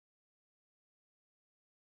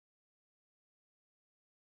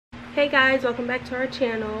Hey guys, welcome back to our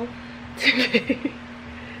channel.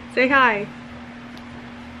 Say hi.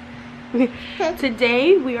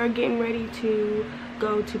 Today we are getting ready to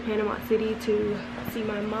go to Panama City to see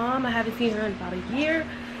my mom. I haven't seen her in about a year,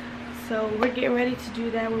 so we're getting ready to do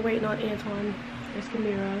that. We're waiting on Antoine. There's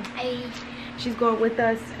Camira. Hey. She's going with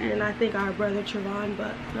us, and I think our brother Trevon,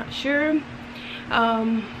 but not sure.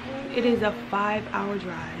 It is a 5-hour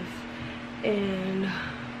drive, and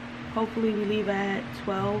hopefully we leave at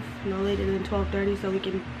 12, no later than 12:30, so we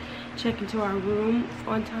can check into our room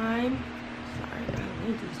on time. Sorry, my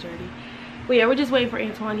lens is dirty. But yeah, we're just waiting for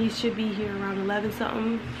Antoine. He should be here around 11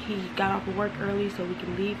 something. He got off of work early, so we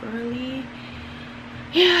can leave early.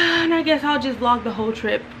 Yeah, and I guess I'll just vlog the whole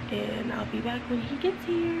trip, and I'll be back when he gets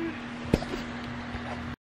here.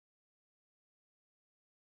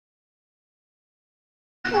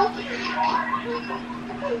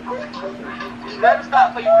 You better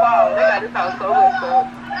stop before you fall. They got this house so much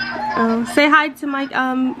fun. Say hi to my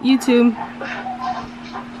YouTube.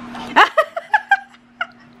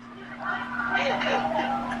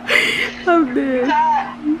 I'm dead.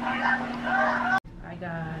 I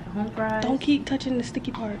got home fries. Don't keep touching the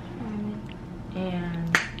sticky part.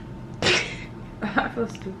 And I feel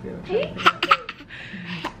stupid.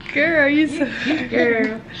 Girl, you so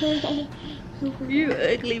Girl. you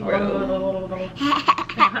ugly, bro.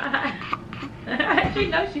 She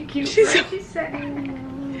knows she's cute. She's so She said,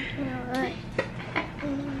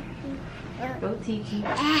 go TT,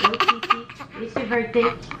 go TT. It's your birthday.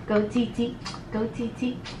 Go TT, go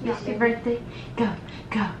TT. It's your birthday. Go,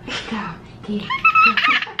 go, go. Yeah.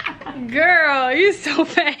 girl, you so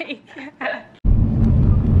fake.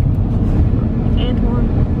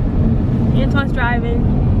 Antoine's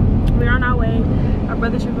driving. We're on our way. Our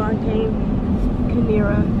brother Trevon came.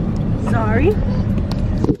 Camira. Sorry.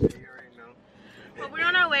 But we're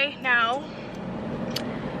on our way now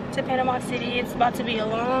to Panama City. It's about to be a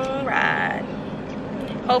long ride.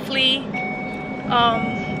 Hopefully,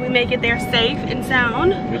 we make it there safe and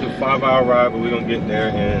sound. It's a 5-hour ride, but we're gonna get there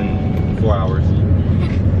in 4 hours.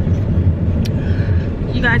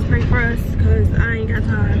 You guys pray for us, cause I ain't got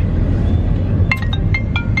time.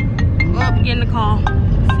 Oh, I'm getting the call.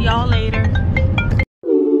 See y'all later.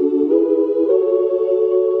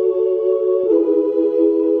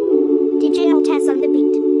 DJ Tess on the beat.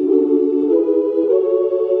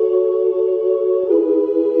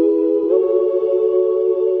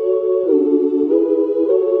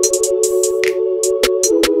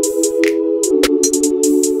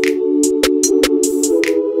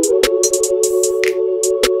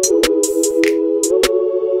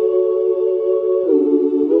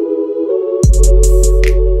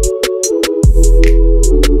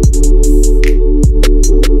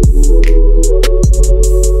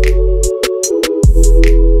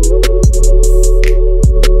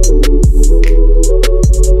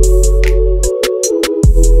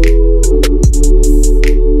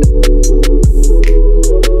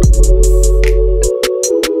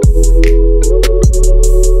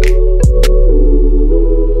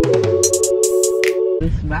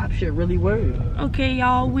 Okay,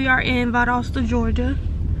 y'all, we are in Valdosta, Georgia.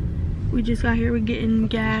 We just got here. We're getting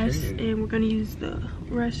gas, and we're gonna use the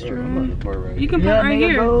restroom. You can put right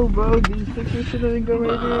here. Bro,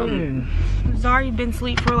 Zari been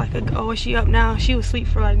asleep for like oh, is she up now? She was asleep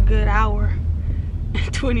for like a good hour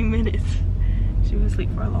and 20 minutes. She was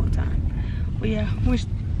asleep for a long time. But yeah, we're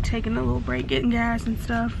taking a little break, getting gas and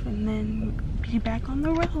stuff, and then be back on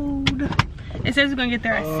the road. It says we're gonna get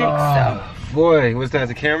there at 6, so. Boy, what's that,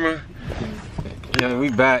 the camera? Yeah, we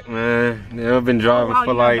back, man. Yeah, I've been driving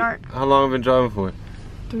for like, how long have I been driving for?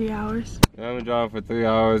 3 hours. Yeah, I've been driving for 3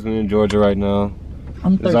 hours. We're in Georgia right now.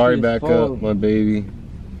 I'm Zari back up, my baby.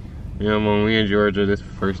 Yeah, Mom, we in Georgia. This is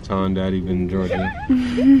the first time Daddy been in Georgia.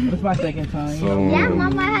 It's my second time. So, Yeah,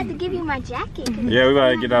 Mom, I had to give you my jacket. yeah, we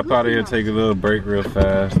gotta get up out of here, take a little break real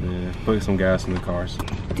fast, and put some gas in the cars.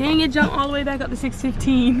 Dang it, jump all the way back up to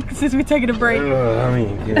 6:15 since we're taking a break. I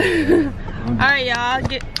mean, yeah. Alright, y'all, I'll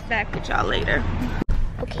get back with y'all later.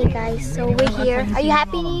 Okay, guys, so we're here. Are you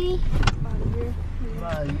happy, Nene?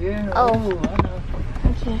 Yeah. Oh. I know.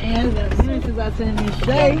 Okay. And as soon as I send me Gotta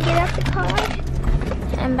Shay. get out the car.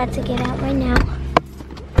 I'm about to get out right now.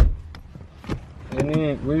 And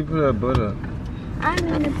then, where you put that butt up? I'm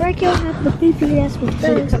gonna break your half the pee-pee. That's what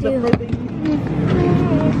thugs do.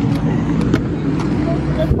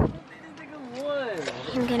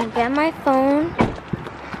 I'm gonna grab my phone.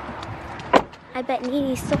 I bet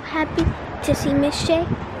Nene's so happy to see Miss Shay.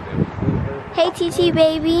 Hey, TT,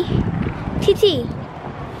 baby. TT.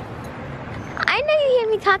 I know you hear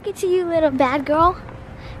me talking to you, little bad girl.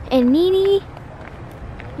 And Nene,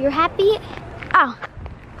 you're happy? Oh.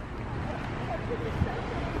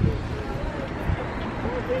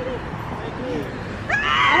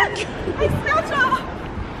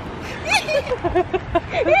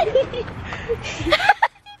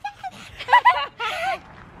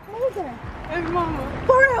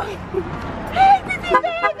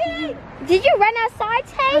 Did you run outside,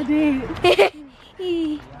 Tay? I did.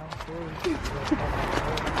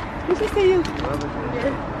 What she say you?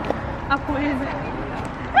 I put his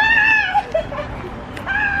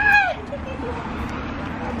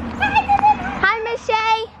Hi, Miss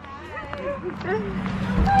Shay.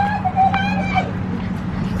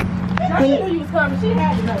 She knew you was coming. She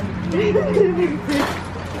had to know.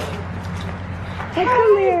 Hey,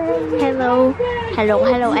 come here. Hello. Hello,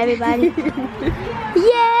 hello, everybody.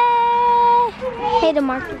 Yay! Hey,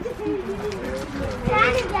 DeMarcus.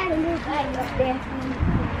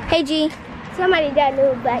 Hey, G. Somebody got a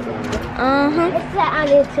new bike. Uh-huh. It's down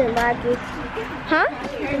into the market. Huh?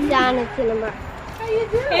 It's down into the market.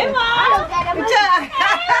 Hey, Mom.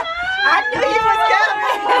 I knew you was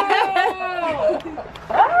coming.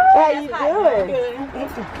 How you doing?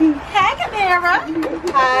 Hi, Camara.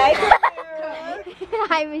 Hi.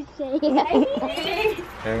 Hi, Miss Shay.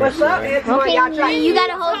 What's up, Antoine? Okay, you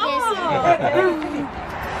gotta hold this.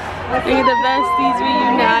 Look at the besties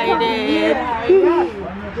reunited.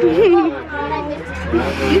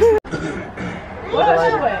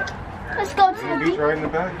 Let's go to In the beach right in the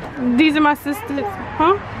back? These are my sisters.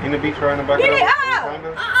 Huh? In the beach right in the back?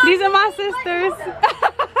 These are my sisters.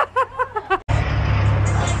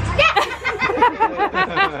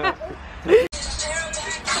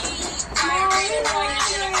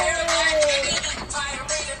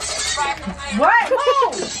 What?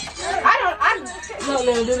 I don't.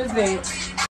 Look, do this thing.